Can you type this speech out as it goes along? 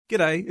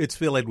G'day, it's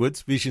Phil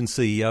Edwards, Vision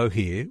CEO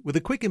here, with a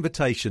quick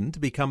invitation to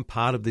become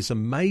part of this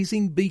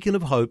amazing beacon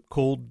of hope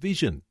called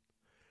Vision.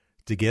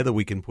 Together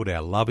we can put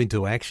our love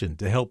into action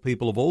to help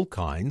people of all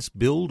kinds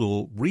build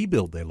or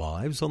rebuild their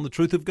lives on the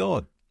truth of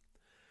God.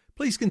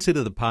 Please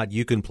consider the part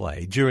you can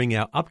play during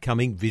our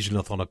upcoming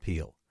Visionathon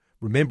appeal,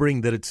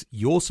 remembering that it's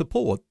your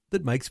support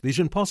that makes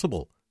Vision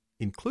possible,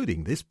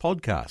 including this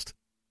podcast.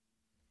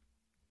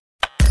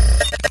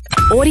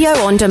 Audio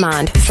on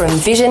demand from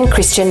Vision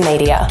Christian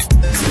Media.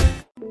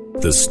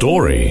 The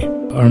story.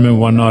 I remember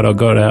one night I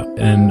got out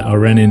and I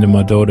ran into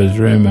my daughter's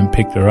room and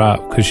picked her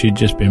up because she'd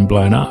just been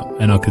blown up,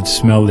 and I could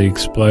smell the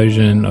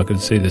explosion, I could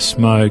see the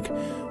smoke.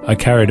 I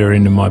carried her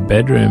into my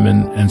bedroom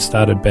and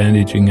started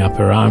bandaging up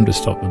her arm to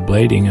stop the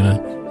bleeding,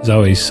 and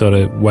Zoe's sort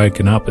of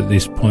woken up at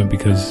this point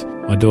because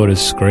my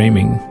daughter's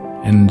screaming,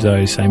 and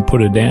Zoe's saying,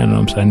 put her down, and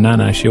I'm saying,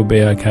 no, she'll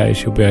be okay,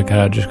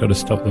 I just got to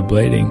stop the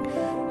bleeding.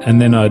 And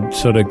then I'd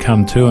sort of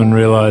come to and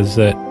realise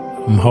that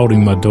I'm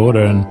holding my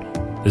daughter and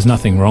there's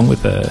nothing wrong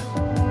with her.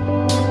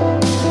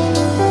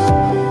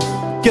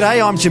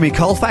 G'day, I'm Jimmy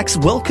Colfax.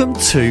 Welcome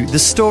to The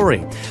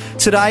Story.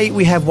 Today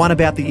we have one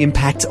about the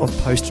impact of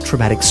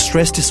post-traumatic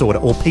stress disorder,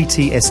 or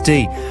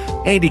PTSD.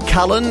 Andy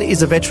Cullen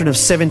is a veteran of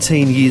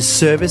 17 years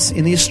service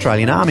in the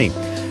Australian Army.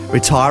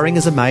 Retiring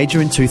as a major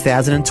in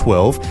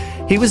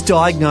 2012, he was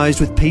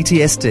diagnosed with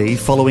PTSD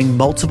following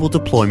multiple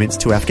deployments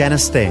to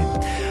Afghanistan.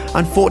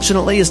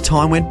 Unfortunately, as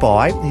time went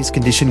by, his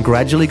condition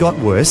gradually got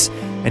worse,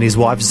 and his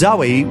wife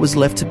Zoe was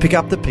left to pick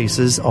up the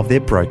pieces of their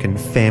broken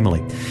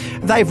family.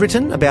 They've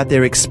written about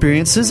their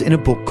experiences in a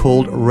book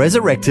called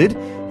Resurrected,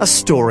 A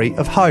Story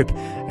of Hope,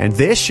 and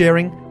they're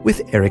sharing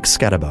with Eric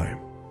Scatterbo.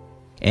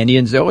 Andy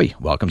and Zoe,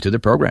 welcome to the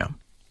program.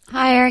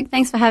 Hi, Eric.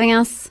 Thanks for having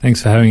us.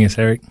 Thanks for having us,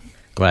 Eric.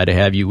 Glad to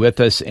have you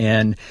with us.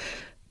 And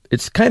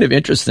it's kind of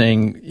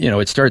interesting,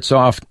 it starts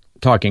off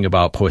talking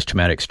about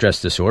post-traumatic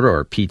stress disorder,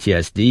 or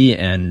PTSD,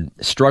 and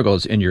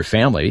struggles in your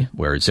family,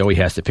 where Zoe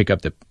has to pick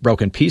up the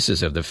broken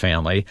pieces of the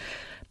family.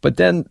 But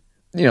then,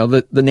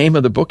 the name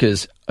of the book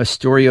is A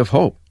Story of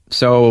Hope.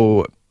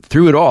 So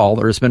through it all,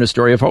 there's been a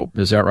story of hope.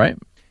 Is that right?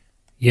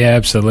 Yeah,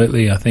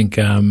 absolutely. I think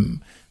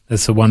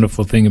that's the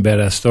wonderful thing about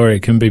our story.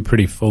 It can be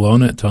pretty full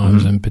on at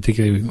times, and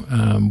particularly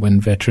when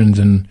veterans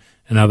and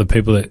other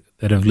people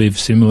that have lived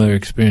similar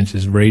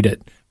experiences read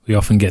it, we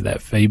often get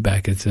that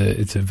feedback. It's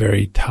a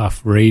very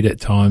tough read at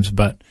times,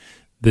 but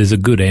there's a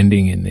good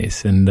ending in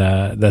this, and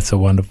that's a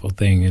wonderful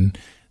thing, and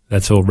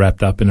that's all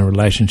wrapped up in a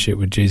relationship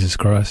with Jesus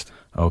Christ.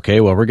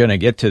 Okay, well, we're going to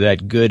get to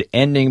that good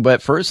ending,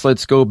 but first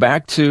let's go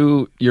back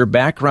to your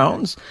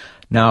backgrounds.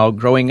 Now,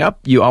 growing up,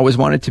 you always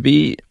wanted to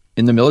be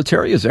in the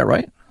military, is that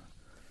right?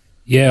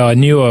 Yeah, I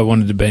knew I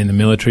wanted to be in the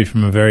military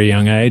from a very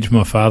young age.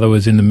 My father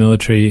was in the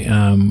military,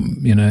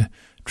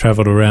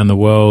 travelled around the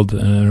world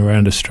and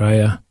around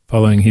Australia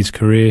following his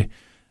career.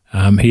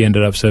 He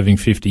ended up serving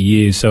 50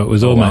 years, so it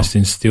was almost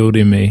instilled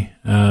in me.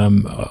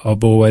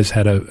 I've always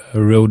had a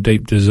real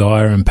deep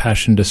desire and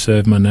passion to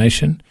serve my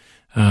nation,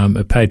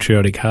 a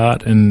patriotic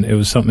heart, and it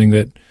was something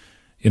that,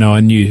 I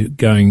knew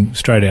going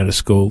straight out of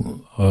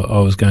school I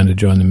was going to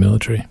join the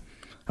military.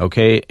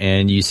 Okay,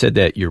 and you said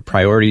that your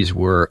priorities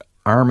were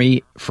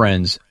Army,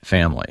 friends,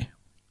 family,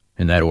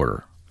 in that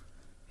order.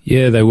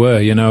 Yeah, they were.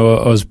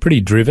 I was pretty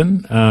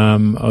driven.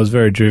 I was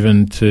very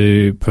driven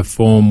to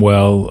perform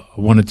well. I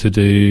wanted to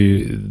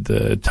do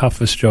the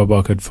toughest job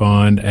I could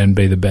find and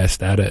be the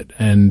best at it.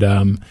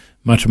 And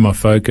much of my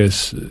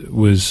focus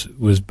was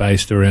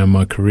based around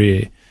my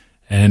career.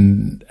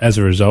 And as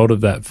a result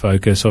of that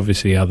focus,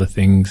 obviously other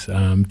things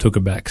took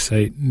a back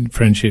seat,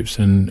 friendships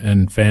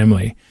and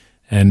family.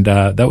 And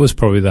that was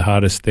probably the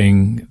hardest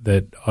thing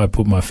that I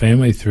put my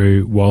family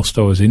through whilst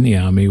I was in the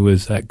Army,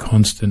 was that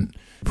constant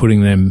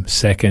putting them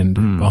second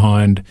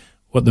behind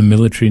what the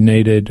military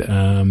needed.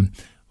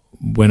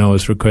 When I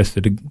was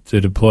requested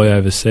to deploy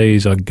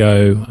overseas, I'd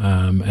go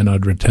and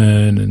I'd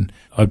return, and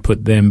I'd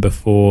put them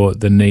before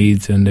the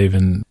needs and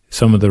even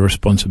some of the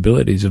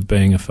responsibilities of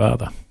being a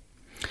father.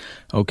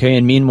 Okay,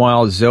 and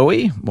meanwhile,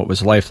 Zoe, what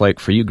was life like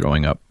for you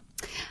growing up?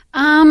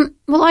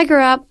 Well, I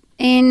grew up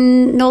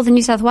in northern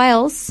New South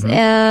Wales.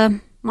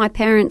 My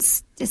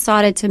parents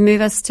decided to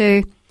move us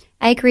to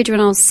Acreage when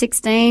I was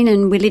 16,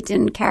 and we lived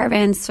in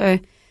caravans for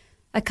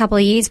a couple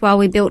of years while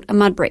we built a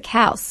mud brick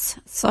house.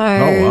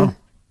 So,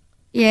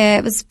 yeah,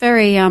 it was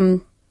very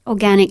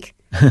organic.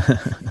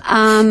 But,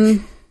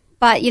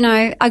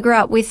 I grew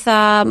up with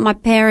my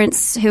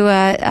parents who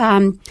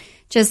are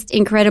just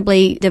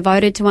incredibly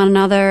devoted to one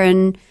another,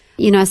 and,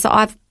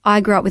 so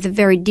I grew up with a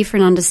very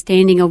different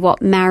understanding of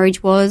what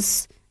marriage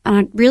was, and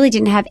I really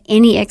didn't have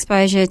any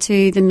exposure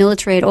to the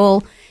military at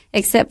all,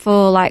 except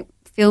for,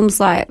 films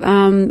like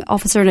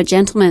Officer and a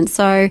Gentleman.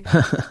 So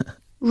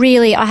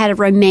really I had a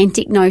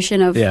romantic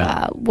notion of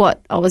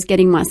what I was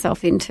getting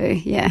myself into,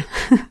 yeah.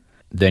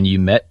 Then you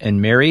met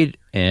and married,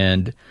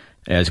 and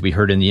as we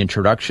heard in the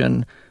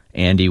introduction,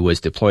 Andy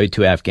was deployed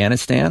to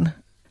Afghanistan.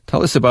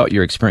 Tell us about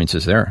your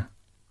experiences there.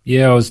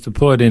 Yeah, I was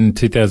deployed in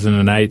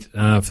 2008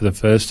 for the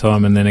first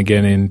time, and then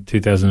again in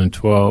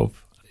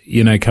 2012.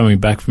 coming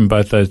back from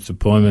both those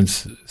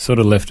deployments sort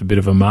of left a bit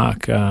of a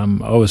mark. I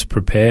was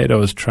prepared. I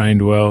was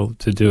trained well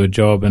to do a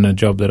job, and a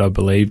job that I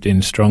believed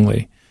in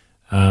strongly.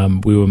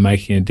 We were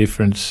making a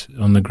difference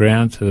on the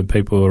ground to the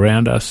people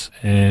around us,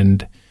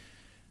 and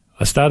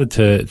I started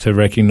to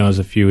recognise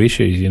a few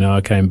issues.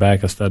 I came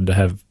back, I started to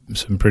have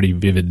some pretty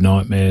vivid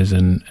nightmares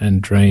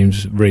and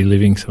dreams,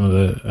 reliving some of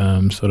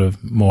the sort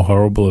of more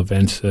horrible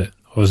events that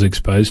I was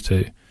exposed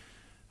to.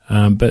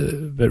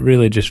 But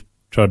really just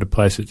tried to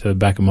place it to the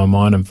back of my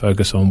mind and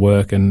focus on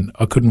work, and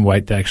I couldn't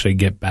wait to actually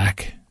get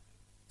back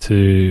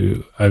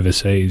to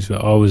overseas.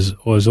 I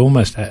was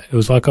almost, it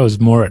was like I was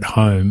more at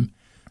home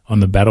on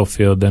the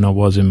battlefield than I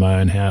was in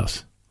my own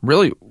house.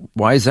 Really?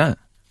 Why is that?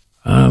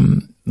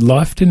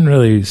 Life didn't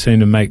really seem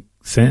to make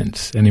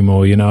sense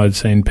anymore. I'd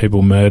seen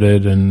people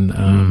murdered,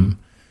 and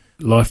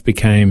life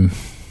became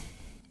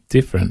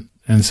different.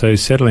 And so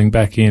settling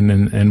back in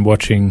and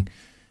watching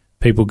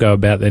people go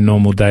about their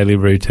normal daily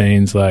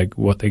routines, like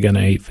what they're going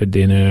to eat for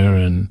dinner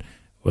and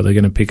what they're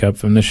going to pick up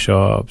from the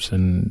shops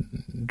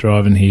and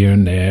driving here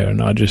and there.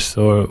 And I just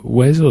thought,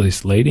 where's all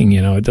this leading?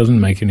 It doesn't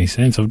make any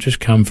sense. I've just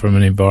come from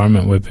an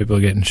environment where people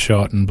are getting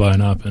shot and blown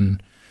up,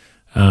 and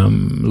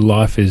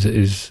life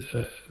is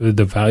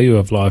the value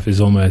of life is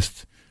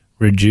almost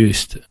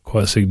reduced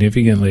quite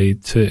significantly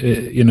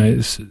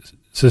to,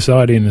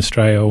 society in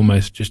Australia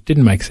almost just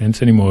didn't make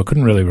sense anymore. I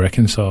couldn't really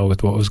reconcile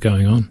with what was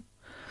going on.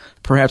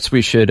 Perhaps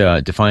we should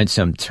define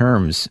some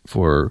terms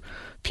for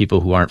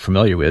people who aren't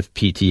familiar with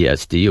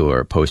PTSD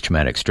or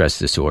post-traumatic stress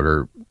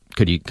disorder.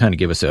 Could you kind of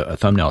give us a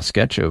thumbnail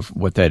sketch of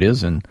what that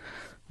is and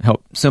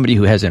help somebody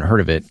who hasn't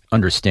heard of it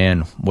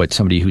understand what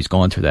somebody who's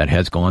gone through that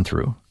has gone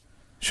through?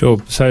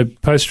 Sure. So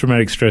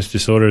post-traumatic stress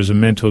disorder is a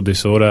mental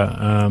disorder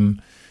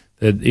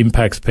that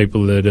impacts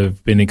people that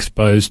have been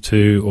exposed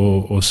to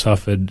or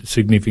suffered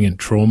significant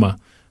trauma.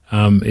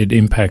 It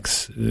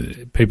impacts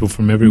people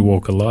from every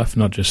walk of life,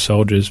 not just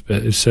soldiers,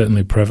 but it's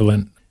certainly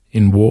prevalent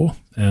in war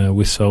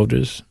with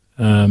soldiers.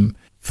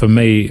 For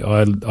me,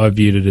 I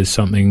viewed it as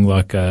something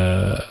like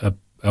a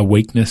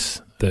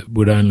weakness that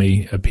would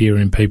only appear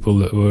in people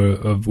that were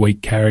of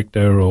weak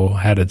character or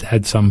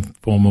had some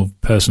form of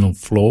personal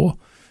flaw.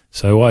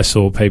 So I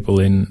saw people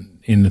in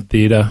the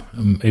theatre,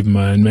 even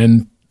my own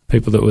men,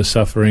 people that were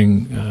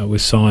suffering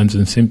with signs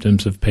and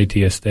symptoms of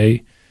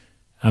PTSD.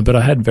 But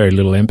I had very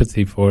little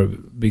empathy for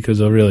it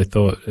because I really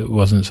thought it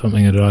wasn't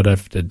something that I'd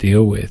have to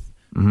deal with.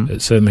 Mm-hmm.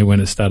 But certainly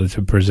when it started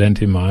to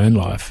present in my own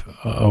life,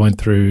 I went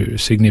through a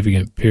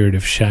significant period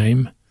of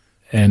shame,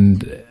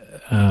 and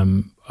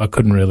I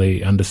couldn't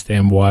really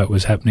understand why it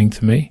was happening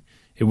to me.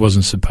 It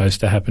wasn't supposed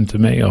to happen to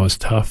me. I was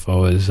tough. I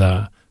was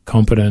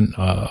competent.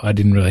 I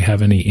didn't really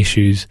have any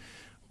issues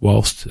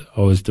whilst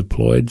I was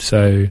deployed.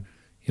 So,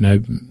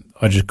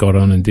 I just got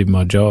on and did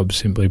my job,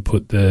 simply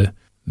put the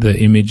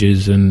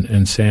images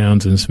and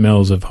sounds and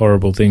smells of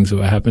horrible things that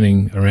were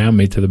happening around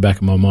me to the back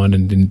of my mind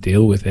and didn't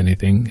deal with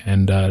anything.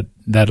 And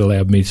that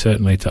allowed me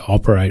certainly to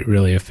operate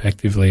really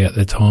effectively at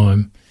the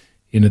time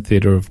in a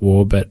theatre of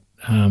war. But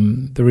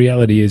the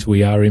reality is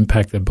we are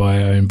impacted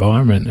by our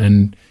environment,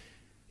 and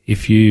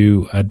if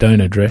you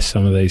don't address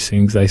some of these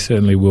things, they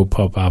certainly will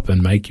pop up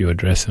and make you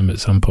address them at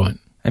some point.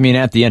 I mean,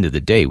 at the end of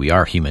the day, we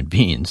are human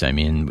beings. I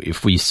mean,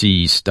 if we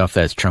see stuff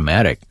that's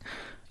traumatic,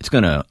 it's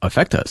going to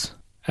affect us.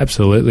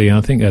 Absolutely. I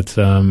think that's,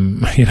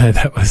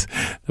 that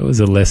was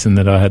a lesson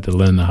that I had to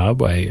learn the hard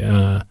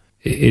way.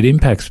 It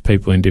impacts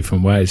people in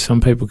different ways.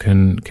 Some people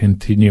can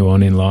continue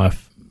on in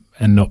life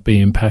and not be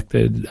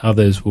impacted.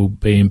 Others will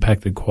be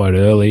impacted quite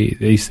early.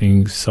 These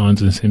things,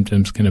 signs and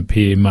symptoms, can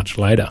appear much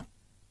later.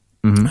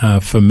 Mm-hmm.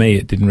 For me,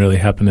 it didn't really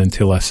happen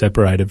until I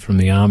separated from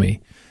the army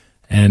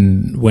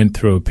and went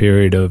through a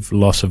period of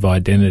loss of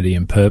identity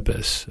and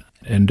purpose.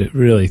 And it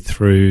really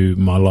threw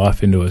my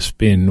life into a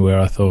spin where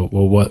I thought,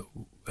 well,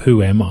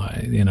 who am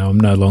I? I'm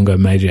no longer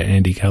Major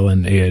Andy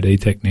Cullen, EOD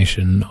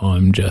technician.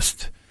 I'm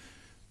just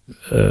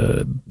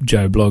a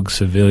Joe Blogg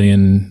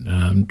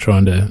civilian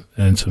trying to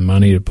earn some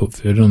money to put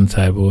food on the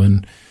table.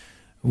 And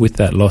with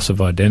that loss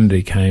of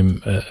identity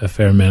came a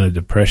fair amount of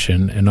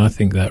depression, and I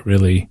think that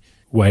really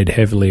weighed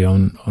heavily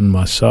on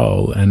my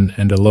soul,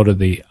 and a lot of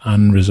the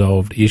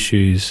unresolved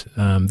issues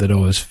that I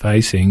was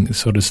facing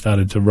sort of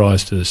started to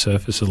rise to the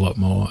surface a lot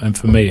more. And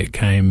for me, it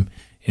came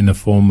in the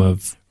form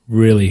of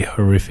really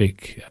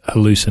horrific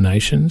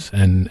hallucinations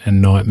and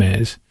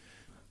nightmares.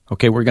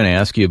 Okay, we're going to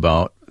ask you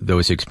about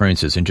those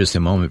experiences in just a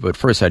moment, but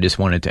first I just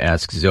wanted to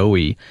ask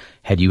Zoe,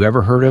 had you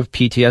ever heard of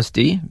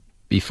PTSD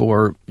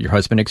before your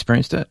husband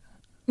experienced it?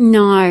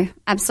 No,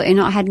 absolutely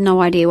not. I had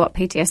no idea what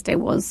PTSD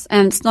was.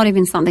 And it's not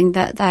even something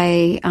that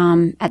they,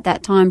 at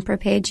that time,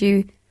 prepared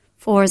you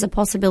for as a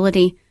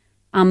possibility.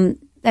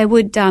 They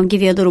would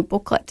give you a little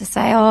booklet to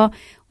say,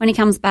 when he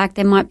comes back,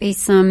 there might be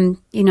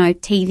some,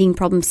 teething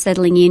problems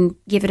settling in.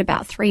 Give it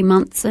about 3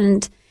 months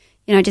and,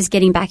 just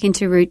getting back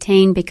into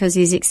routine because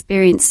he's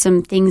experienced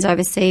some things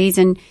overseas.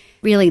 And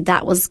really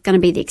that was going to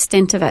be the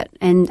extent of it.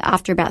 And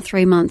after about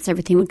 3 months,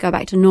 everything would go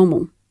back to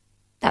normal.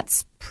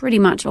 That's pretty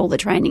much all the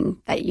training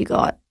that you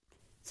got.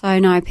 So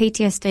no,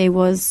 PTSD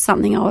was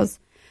something I was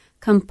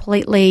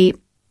completely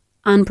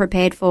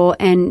unprepared for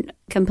and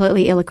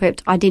completely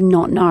ill-equipped. I did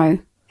not know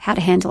how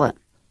to handle it.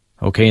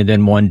 Okay, and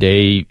then one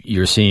day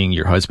you're seeing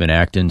your husband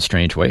act in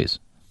strange ways.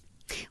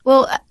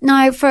 Well,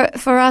 no,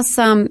 for us,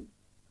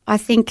 I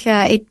think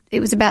it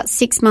was about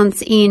 6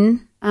 months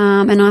in,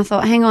 and I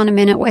thought, hang on a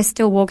minute, we're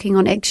still walking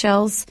on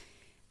eggshells.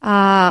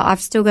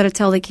 I've still got to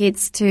tell the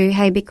kids to,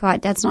 hey, be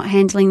quiet, Dad's not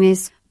handling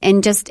this.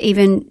 And just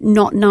even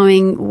not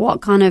knowing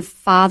what kind of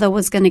father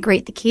was going to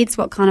greet the kids,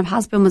 what kind of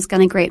husband was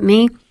going to greet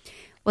me.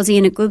 Was he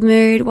in a good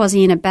mood? Was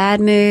he in a bad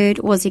mood?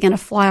 Was he going to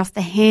fly off the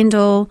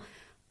handle?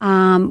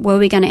 Were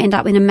we going to end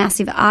up in a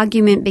massive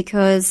argument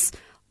because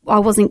I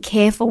wasn't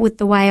careful with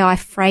the way I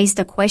phrased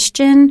a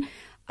question?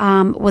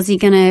 Was he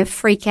going to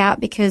freak out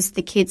because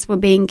the kids were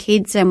being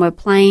kids and were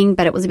playing,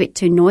 but it was a bit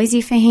too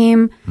noisy for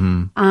him?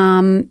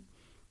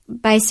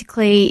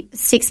 Basically,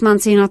 6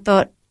 months in, I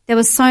thought there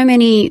were so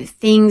many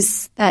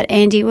things that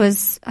Andy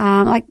was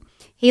like.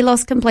 He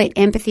lost complete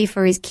empathy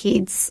for his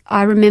kids.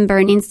 I remember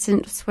an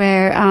instance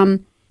where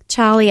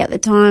Charlie at the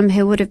time,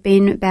 who would have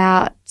been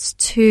about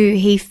 2,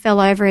 he fell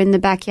over in the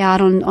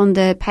backyard on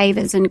the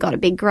pavers and got a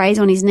big graze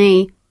on his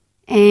knee.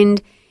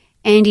 And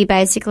Andy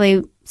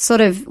basically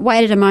sort of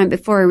waited a moment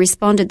before he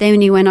responded.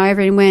 Then he went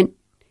over and went,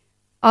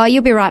 "Oh,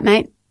 you'll be right,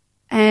 mate."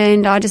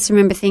 And I just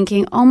remember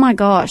thinking, oh my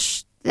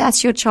gosh,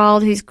 that's your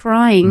child who's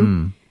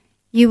crying.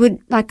 You would,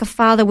 like a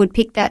father would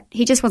pick that.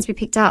 He just wants to be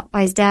picked up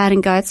by his dad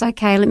and go, "It's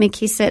okay, let me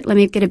kiss it, let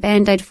me get a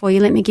Band-Aid for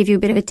you, let me give you a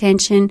bit of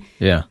attention,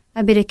 a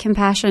bit of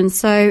compassion."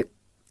 So,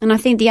 and I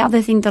think the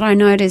other thing that I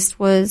noticed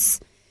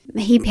was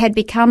he had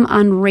become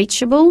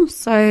unreachable.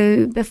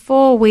 So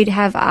before we'd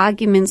have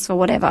arguments or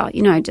whatever,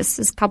 just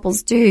as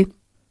couples do.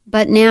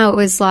 But now it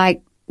was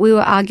like we were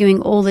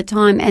arguing all the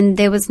time, and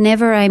there was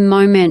never a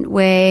moment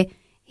where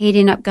he'd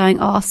end up going,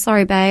 "Oh,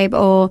 sorry, babe,"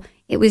 or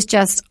it was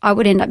just I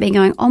would end up being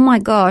going, "Oh my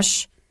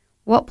gosh,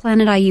 what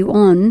planet are you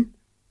on?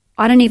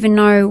 I don't even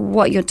know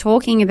what you're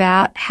talking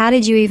about. How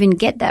did you even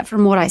get that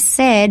from what I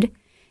said?"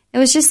 It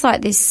was just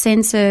like this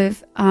sense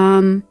of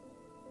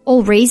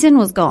all reason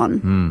was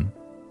gone.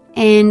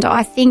 And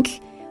I think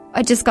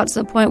I just got to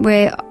the point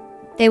where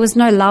there was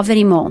no love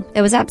anymore.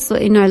 There was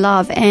absolutely no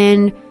love.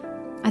 And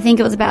I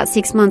think it was about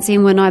 6 months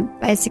in when I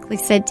basically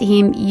said to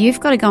him, "You've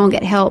got to go and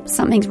get help.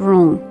 Something's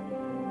wrong.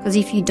 Because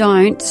if you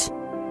don't,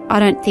 I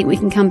don't think we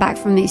can come back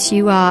from this.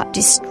 You are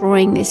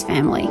destroying this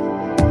family."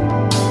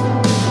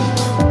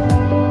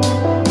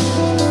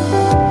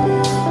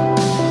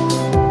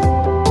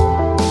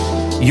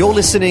 You're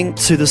listening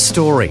to The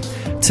Story.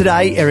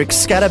 Today, Eric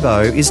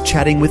Scatterbo is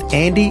chatting with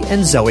Andy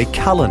and Zoe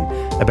Cullen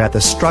about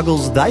the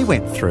struggles they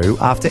went through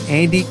after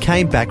Andy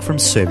came back from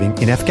serving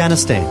in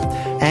Afghanistan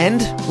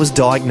and was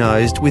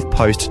diagnosed with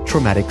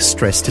post-traumatic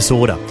stress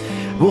disorder.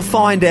 We'll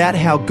find out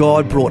how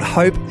God brought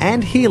hope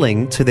and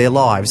healing to their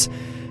lives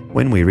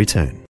when we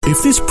return.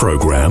 If this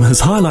program has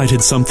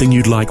highlighted something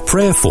you'd like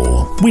prayer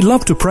for, we'd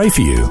love to pray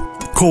for you.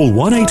 Call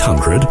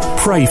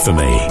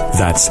 1-800-PRAY-FOR-ME.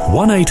 That's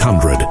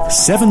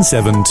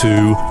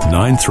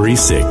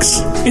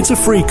 1-800-772-936. It's a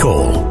free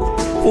call.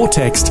 Or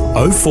text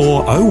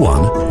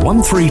 0401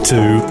 132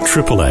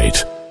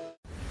 888.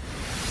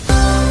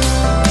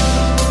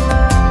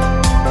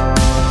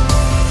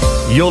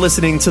 You're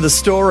listening to The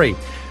Story.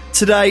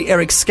 Today,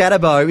 Eric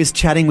Scatterbo is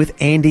chatting with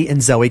Andy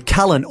and Zoe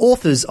Cullen,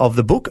 authors of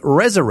the book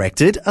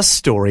Resurrected, A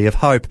Story of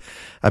Hope,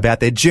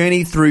 about their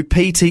journey through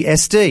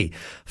PTSD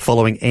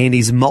following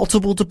Andy's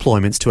multiple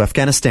deployments to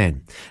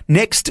Afghanistan.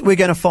 Next, we're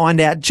going to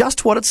find out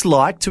just what it's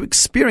like to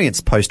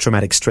experience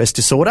post-traumatic stress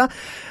disorder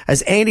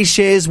as Andy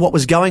shares what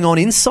was going on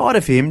inside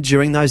of him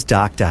during those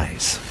dark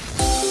days.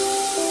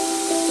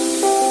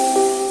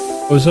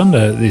 I was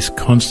under this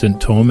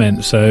constant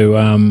torment, so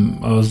I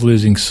was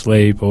losing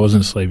sleep. I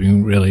wasn't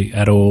sleeping really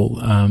at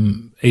all.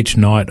 Each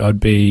night I'd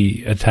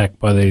be attacked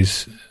by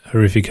these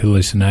horrific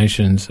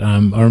hallucinations. I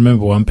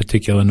remember one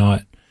particular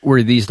night.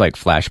 Were these like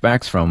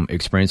flashbacks from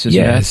experiences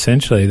you Yeah, had?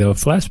 essentially. They were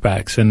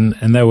flashbacks, and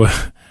they were,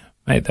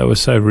 mate, they were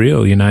so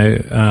real, I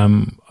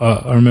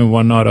remember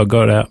one night I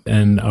got up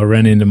and I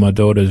ran into my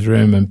daughter's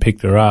room and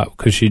picked her up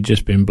because she'd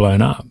just been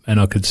blown up,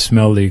 and I could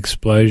smell the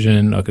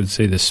explosion. I could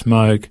see the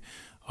smoke.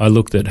 I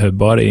looked at her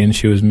body and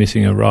she was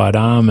missing a right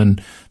arm,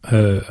 and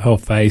her whole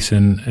face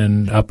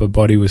and upper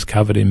body was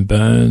covered in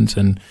burns.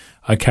 And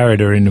I carried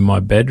her into my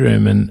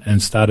bedroom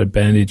and started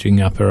bandaging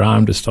up her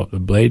arm to stop the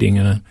bleeding.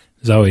 And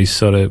Zoe's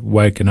sort of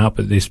woken up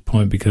at this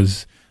point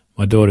because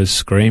my daughter's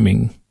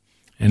screaming,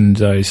 and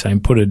Zoe's saying,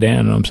 "Put her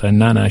down." And I'm saying,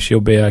 no, she'll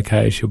be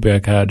okay. She'll be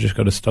okay. I just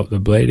got to stop the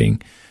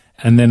bleeding.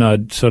 And then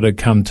I'd sort of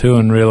come to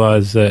and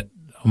realise that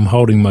I'm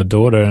holding my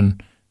daughter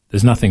and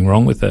there's nothing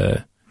wrong with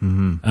her.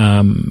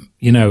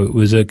 It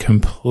was a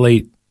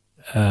complete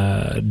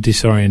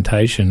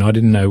disorientation. I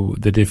didn't know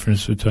the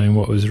difference between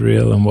what was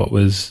real and what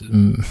was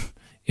in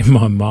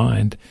my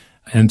mind.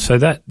 And so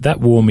that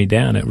wore me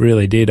down. It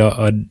really did.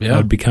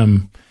 I'd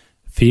become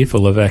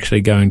fearful of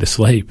actually going to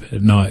sleep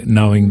at night,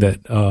 knowing that,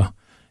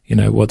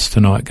 what's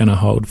tonight going to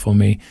hold for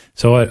me?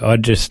 So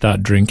I'd just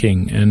start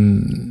drinking,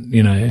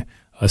 and,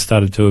 I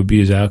started to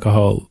abuse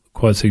alcohol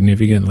quite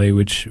significantly,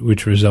 which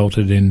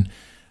resulted in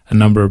a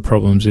number of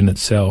problems in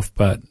itself,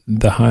 but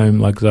the home,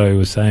 like Zoe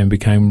was saying,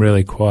 became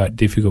really quite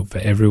difficult for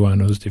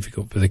everyone. It was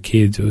difficult for the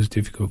kids, it was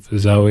difficult for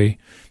Zoe,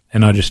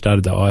 and I just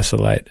started to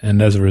isolate,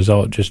 and as a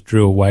result just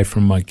drew away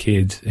from my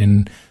kids.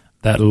 And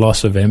that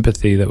loss of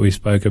empathy that we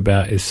spoke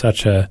about is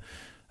such a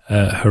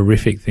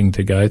horrific thing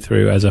to go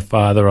through. As a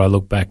father, I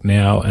look back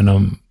now and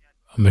I'm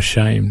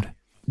ashamed.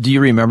 Do you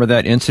remember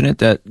that incident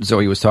that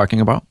Zoe was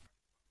talking about?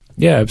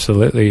 Yeah,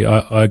 absolutely.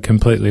 I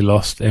completely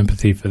lost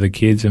empathy for the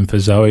kids and for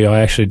Zoe. I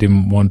actually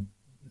didn't want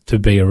to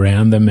be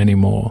around them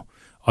anymore.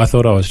 I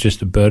thought I was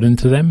just a burden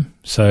to them.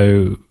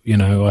 So,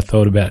 I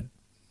thought about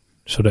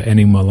sort of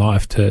ending my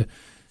life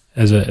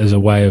as a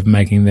way of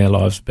making their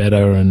lives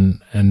better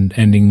and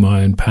ending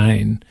my own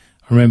pain.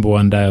 I remember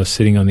one day I was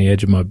sitting on the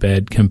edge of my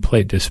bed,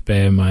 complete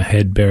despair, my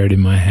head buried in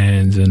my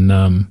hands, and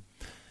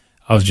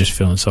I was just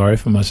feeling sorry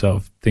for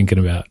myself, thinking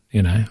about,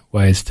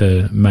 ways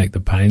to make the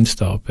pain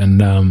stop.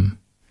 And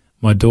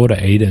my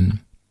daughter Eden,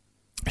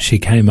 she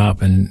came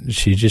up and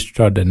she just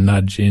tried to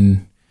nudge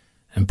in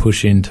and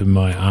push into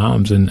my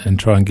arms and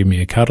try and give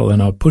me a cuddle,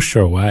 and I pushed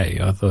her away.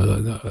 I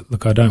thought,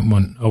 look, I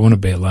want to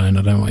be alone.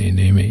 I don't want you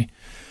near me.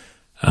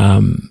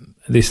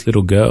 This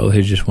little girl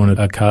who just wanted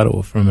a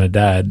cuddle from her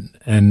dad,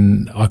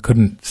 and I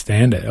couldn't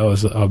stand it.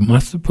 I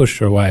must have pushed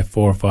her away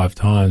 4 or 5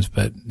 times,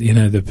 but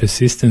the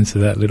persistence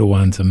of that little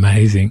one's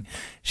amazing.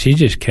 She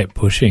just kept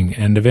pushing,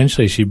 and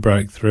eventually she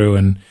broke through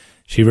and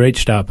she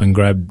reached up and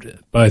grabbed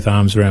both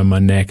arms around my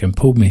neck and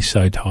pulled me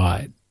so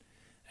tight.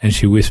 And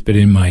she whispered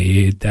in my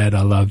ear, "Dad,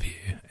 I love you."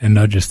 And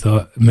I just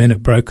thought, man,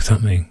 it broke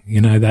something.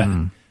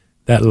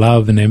 That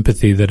love and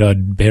empathy that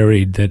I'd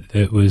buried, that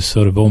it was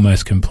sort of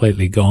almost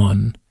completely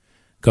gone,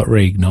 got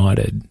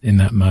reignited in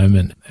that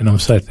moment. And I'm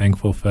so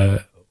thankful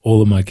for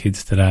all of my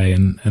kids today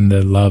and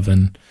the love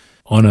and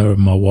honour of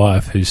my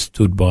wife who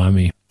stood by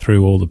me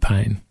through all the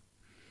pain.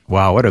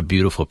 Wow, what a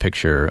beautiful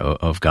picture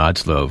of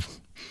God's love.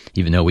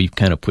 Even though we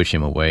kind of push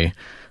him away,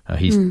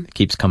 he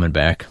keeps coming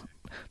back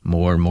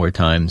more and more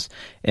times.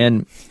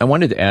 And I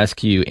wanted to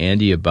ask you,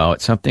 Andy,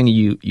 about something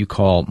you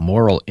call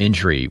moral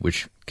injury,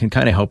 which can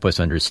kind of help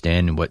us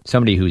understand what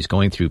somebody who's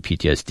going through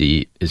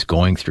PTSD is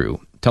going through.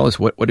 Tell us,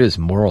 what is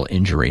moral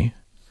injury?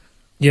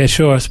 Yeah,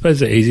 sure. I suppose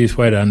the easiest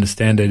way to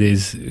understand it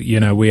is,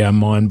 we are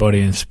mind,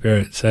 body, and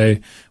spirit. So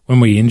when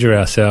we injure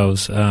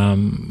ourselves,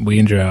 we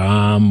injure our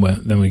arm,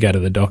 then we go to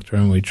the doctor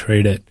and we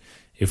treat it.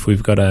 If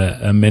we've got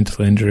a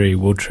mental injury,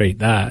 we'll treat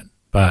that.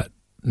 But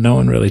no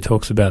one really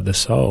talks about the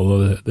soul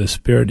or the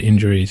spirit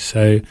injuries.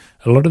 So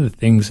a lot of the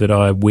things that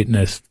I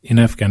witnessed in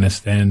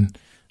Afghanistan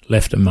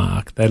left a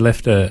mark. They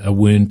left a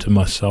wound to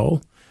my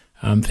soul,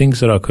 things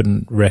that I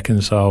couldn't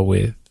reconcile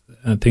with,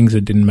 things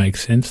that didn't make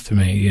sense to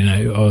me.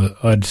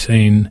 I'd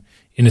seen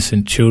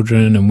innocent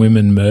children and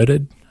women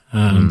murdered,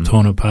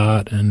 torn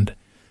apart, and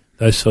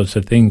those sorts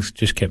of things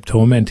just kept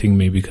tormenting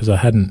me because I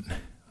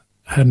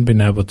hadn't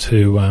been able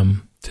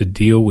to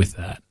deal with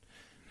that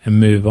and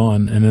move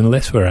on. And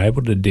unless we're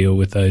able to deal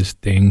with those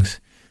things,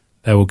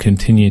 they will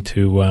continue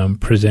to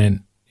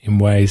present in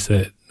ways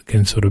that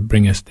can sort of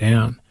bring us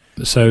down.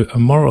 So a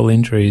moral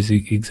injury is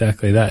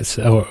exactly that,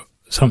 or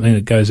something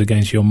that goes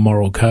against your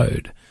moral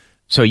code.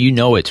 So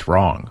it's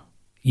wrong.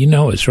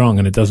 It's wrong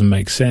and it doesn't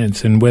make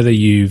sense. And whether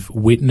you've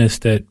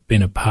witnessed it,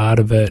 been a part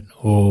of it,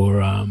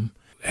 or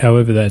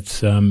however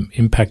that's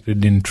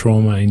impacted in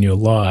trauma in your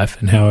life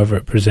and however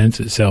it presents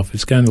itself,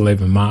 it's going to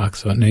leave a mark,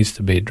 so it needs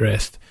to be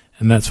addressed.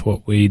 And that's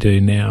what we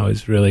do now,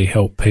 is really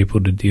help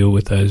people to deal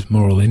with those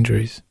moral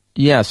injuries.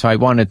 Yeah, so I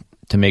wanted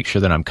to make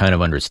sure that I'm kind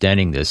of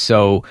understanding this.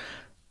 So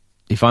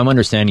if I'm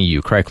understanding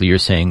you correctly, you're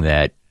saying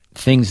that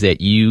things that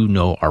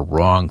are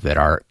wrong, that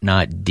are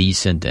not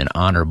decent and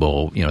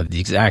honorable, the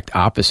exact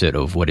opposite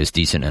of what is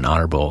decent and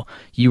honorable,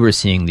 you were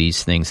seeing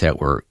these things that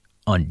were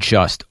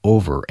unjust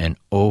over and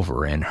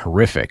over and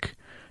horrific,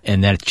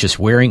 and that's just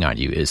wearing on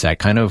you. Is that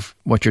kind of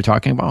what you're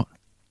talking about?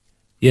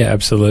 Yeah,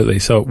 absolutely.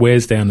 So it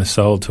wears down the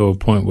soul to a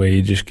point where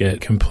you just get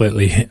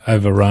completely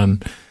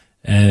overrun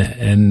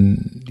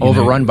and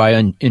overrun by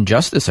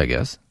injustice, I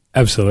guess.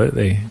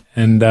 Absolutely.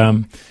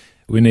 And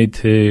we need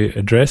to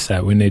address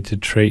that. We need to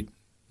treat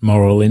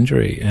moral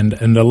injury, and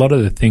a lot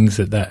of the things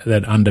that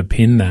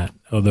underpin that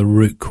are the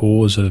root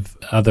cause of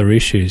other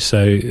issues.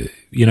 So,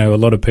 a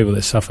lot of people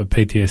that suffer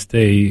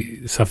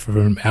PTSD suffer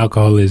from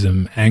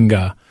alcoholism,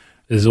 anger.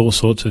 There's all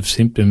sorts of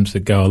symptoms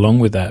that go along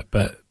with that,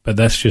 but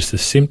that's just a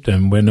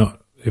symptom.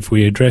 If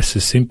we address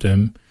the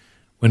symptom,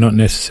 we're not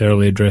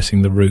necessarily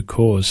addressing the root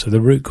cause. So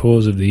the root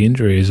cause of the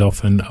injury is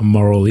often a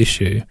moral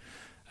issue.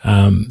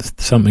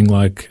 Something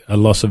like a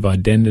loss of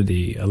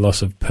identity, a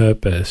loss of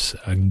purpose,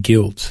 a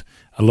guilt.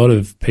 A lot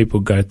of people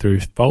go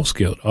through false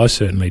guilt. I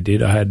certainly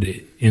did. I had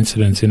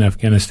incidents in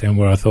Afghanistan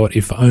where I thought,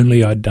 if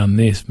only I'd done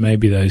this,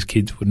 maybe those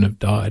kids wouldn't have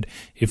died.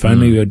 If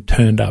only we had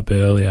turned up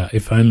earlier.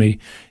 If only,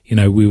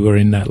 we were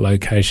in that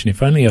location.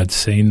 If only I'd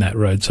seen that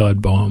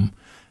roadside bomb.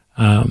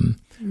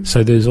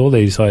 So there's all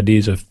these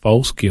ideas of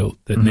false guilt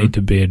that need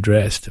to be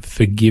addressed.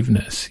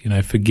 Forgiveness,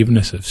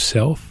 forgiveness of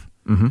self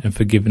and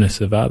forgiveness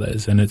of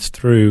others. And it's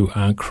through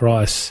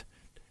Christ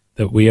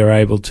that we are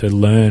able to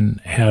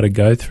learn how to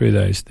go through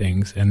those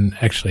things and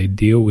actually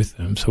deal with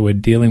them. So we're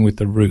dealing with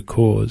the root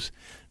cause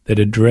that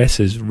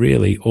addresses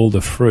really all the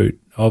fruit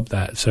of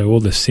that. So all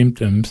the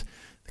symptoms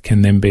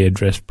can then be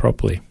addressed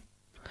properly.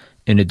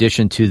 In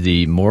addition to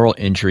the moral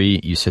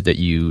injury, you said that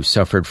you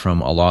suffered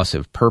from a loss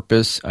of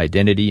purpose,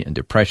 identity, and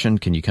depression.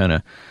 Can you kind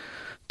of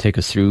take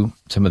us through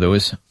some of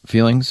those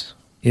feelings?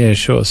 Yeah,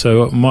 sure.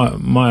 So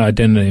my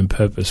identity and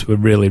purpose were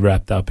really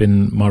wrapped up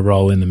in my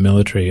role in the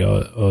military. I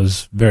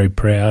was very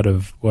proud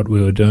of what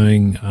we were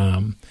doing.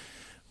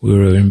 We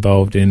were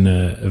involved in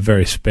a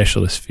very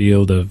specialist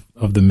field of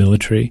the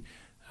military,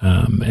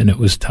 and it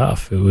was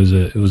tough. It was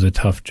a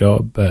tough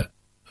job, but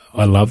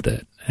I loved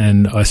it,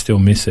 and I still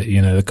miss it.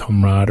 You know, the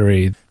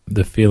camaraderie,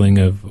 the feeling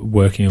of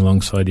working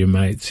alongside your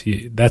mates.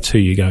 That's who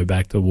you go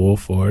back to war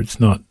for. It's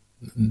not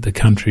the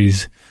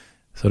country's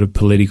sort of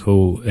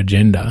political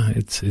agenda.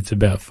 It's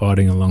about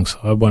fighting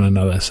alongside one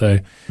another. So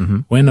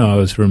when I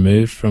was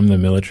removed from the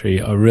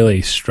military, I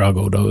really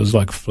struggled. I was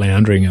like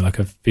floundering like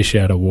a fish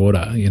out of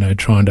water, you know,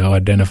 trying to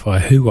identify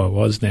who I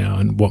was now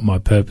and what my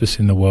purpose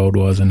in the world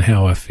was and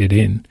how I fit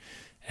in.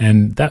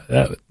 And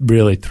that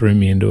really threw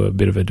me into a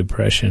bit of a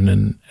depression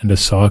and a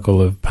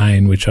cycle of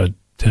pain, which I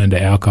turned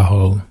to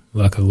alcohol,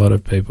 like a lot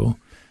of people,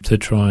 to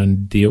try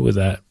and deal with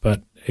that.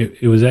 But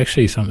it was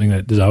actually something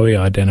that Zoe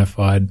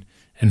identified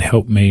and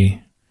helped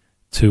me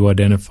to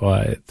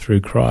identify through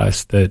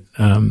Christ that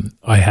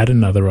I had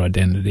another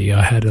identity.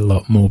 I had a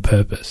lot more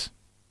purpose.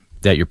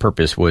 That your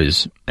purpose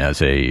was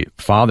as a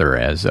father,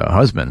 as a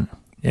husband.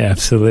 Yeah,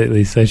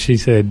 absolutely. So she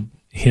said,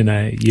 you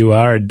know, you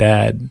are a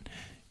dad,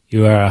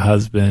 you are a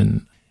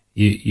husband,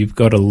 you've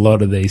got a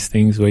lot of these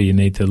things where you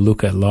need to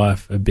look at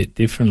life a bit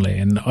differently.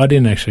 And I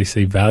didn't actually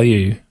see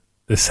value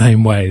the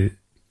same way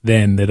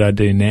then that I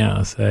do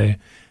now. So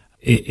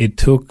it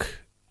took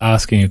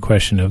asking a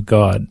question of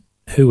God,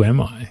 who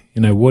am I?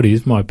 You know, what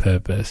is my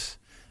purpose?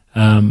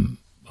 I'm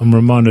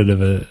reminded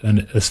of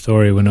a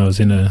story when I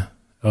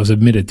was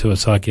admitted to a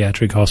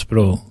psychiatric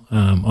hospital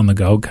on the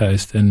Gold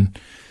Coast, and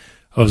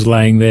I was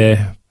laying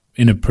there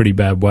in a pretty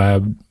bad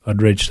way.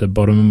 I'd reached the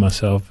bottom of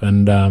myself,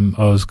 and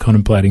I was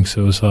contemplating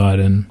suicide,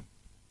 and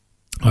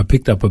I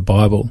picked up a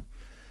Bible,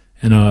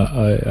 and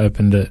I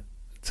opened it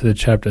to the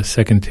chapter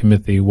 2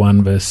 Timothy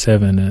 1 verse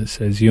 7, and it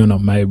says, "You are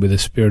not made with a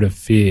spirit of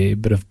fear,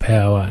 but of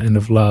power and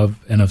of love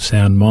and of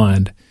sound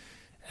mind."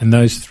 And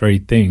those three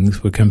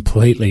things were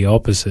completely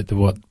opposite to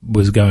what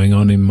was going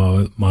on in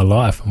my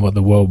life and what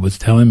the world was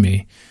telling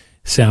me.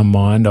 Sound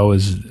mind, I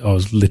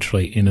was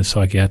literally in a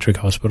psychiatric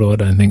hospital. I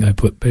don't think they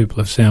put people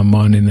of sound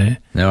mind in there.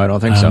 No, I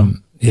don't think so.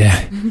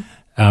 Yeah.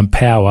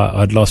 Power,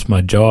 I'd lost my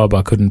job.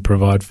 I couldn't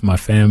provide for my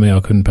family. I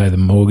couldn't pay the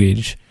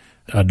mortgage.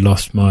 I'd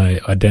lost my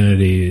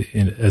identity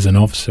as an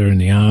officer in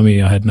the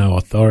army. I had no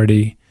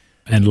authority.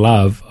 And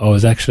love, I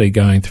was actually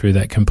going through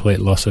that complete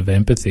loss of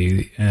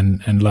empathy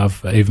and love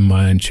for even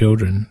my own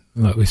children,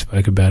 like we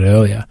spoke about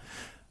earlier.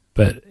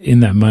 But in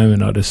that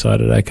moment, I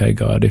decided, okay,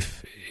 God,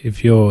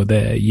 if you're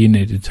there, you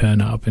need to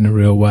turn up in a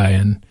real way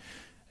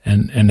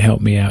and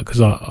help me out,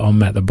 because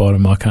I'm at the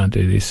bottom. I can't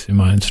do this in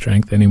my own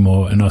strength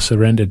anymore. And I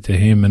surrendered to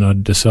him, and I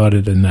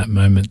decided in that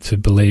moment to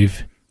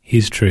believe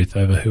his truth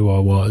over who I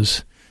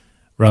was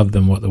rather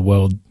than what the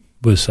world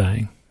was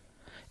saying.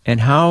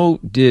 And how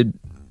did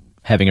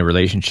having a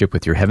relationship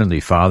with your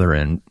Heavenly Father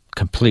and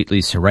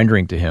completely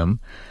surrendering to Him,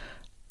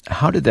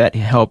 how did that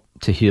help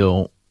to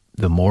heal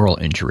the moral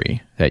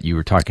injury that you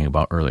were talking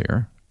about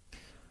earlier?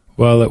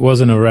 Well, it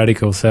wasn't a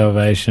radical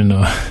salvation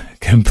or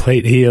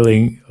complete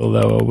healing,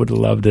 although I would have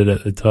loved it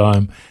at the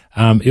time.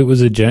 It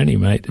was a journey,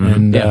 mate,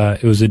 and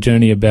it was a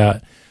journey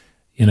about,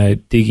 you know,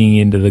 digging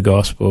into the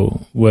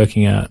gospel,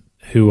 working out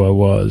who I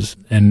was,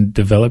 and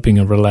developing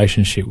a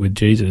relationship with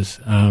Jesus.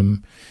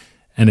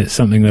 And it's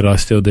something that I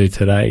still do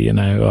today. You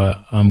know,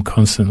 I'm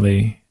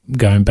constantly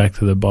going back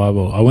to the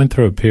Bible. I went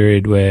through a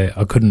period where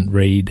I couldn't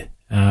read.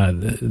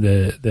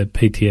 The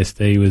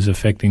PTSD was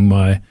affecting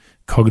my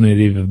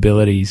cognitive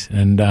abilities,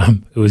 and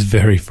it was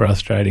very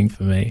frustrating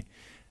for me.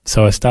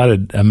 So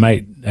a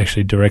mate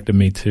actually directed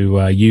me to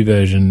a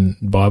YouVersion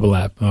Bible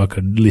app. I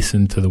could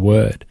listen to the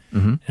Word,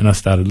 and I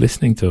started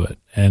listening to it.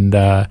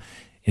 And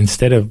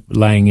instead of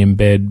laying in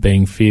bed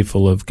being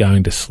fearful of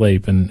going to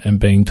sleep and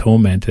being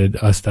tormented,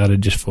 I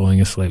started just falling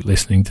asleep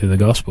listening to the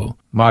gospel.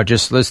 Wow,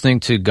 just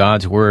listening to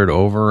God's word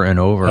over and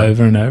over.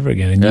 Over and over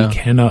again. And you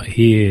cannot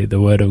hear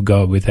the word of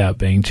God without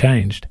being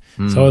changed.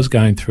 So I was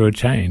going through a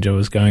change. I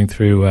was going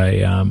through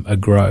a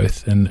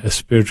growth, and a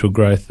spiritual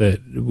growth that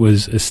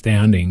was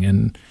astounding.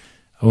 And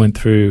I went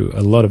through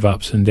a lot of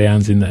ups and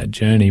downs in that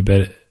journey,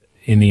 but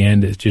in the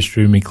end, it just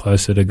drew me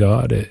closer to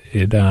God.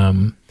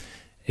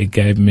 It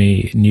gave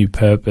me new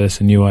purpose,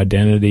 a new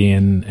identity,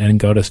 and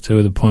got us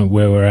to the point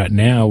where we're at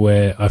now,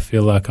 where I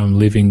feel like I'm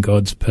living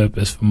God's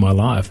purpose for my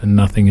life and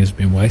nothing has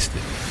been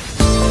wasted.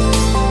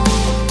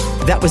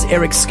 That was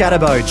Eric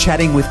Scatterbo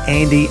chatting with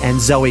Andy and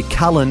Zoe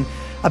Cullen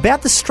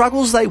about the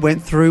struggles they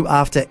went through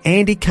after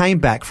Andy came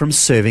back from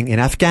serving in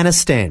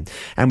Afghanistan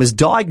and was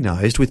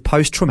diagnosed with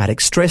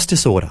post-traumatic stress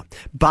disorder.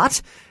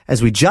 But,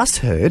 as we just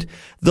heard,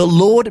 the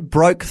Lord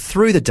broke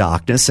through the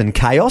darkness and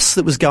chaos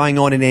that was going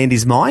on in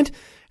Andy's mind,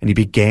 and he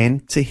began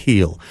to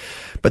heal.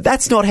 But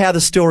that's not how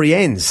the story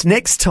ends.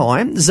 Next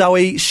time,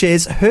 Zoe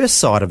shares her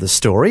side of the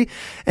story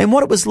and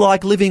what it was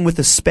like living with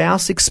a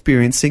spouse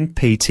experiencing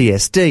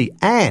PTSD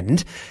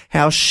and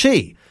how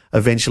she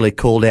eventually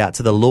called out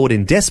to the Lord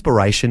in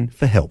desperation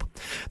for help.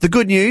 The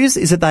good news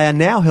is that they are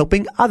now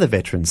helping other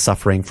veterans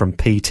suffering from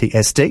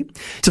PTSD.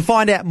 To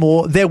find out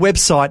more, their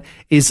website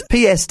is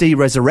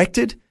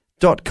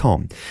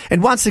psdresurrected.com.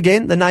 And once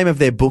again, the name of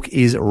their book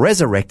is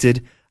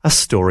Resurrected, A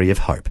Story of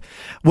Hope.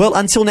 Well,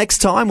 until next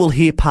time, we'll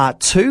hear part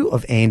 2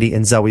 of Andy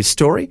and Zoe's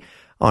story.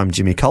 I'm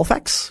Jimmy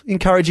Colfax,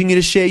 encouraging you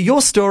to share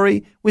your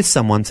story with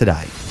someone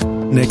today.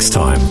 Next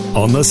time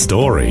on The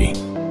Story.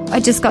 I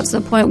just got to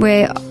the point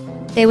where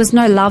there was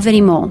no love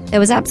anymore. There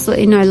was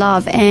absolutely no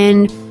love.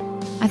 And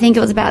I think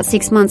it was about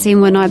 6 months in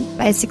when I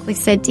basically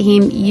said to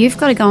him, you've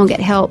got to go and get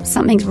help.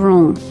 Something's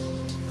wrong.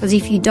 Because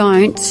if you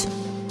don't,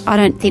 I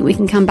don't think we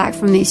can come back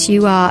from this.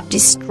 You are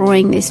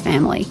destroying this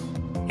family.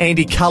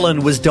 Andy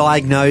Cullen was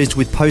diagnosed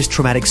with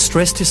post-traumatic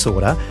stress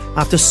disorder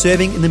after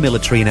serving in the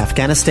military in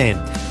Afghanistan.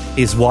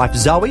 His wife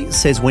Zoe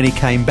says when he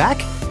came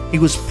back, he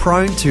was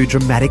prone to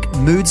dramatic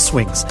mood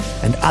swings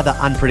and other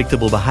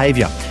unpredictable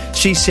behaviour.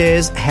 She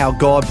shares how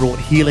God brought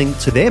healing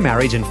to their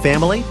marriage and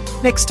family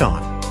next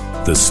time.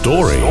 The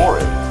Story.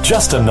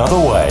 Just another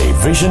way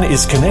Vision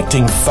is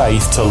connecting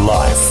faith to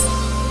life.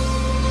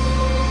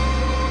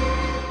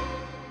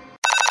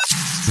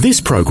 This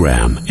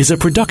program is a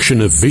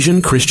production of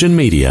Vision Christian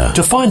Media.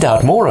 To find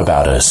out more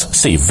about us,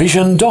 see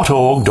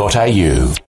vision.org.au.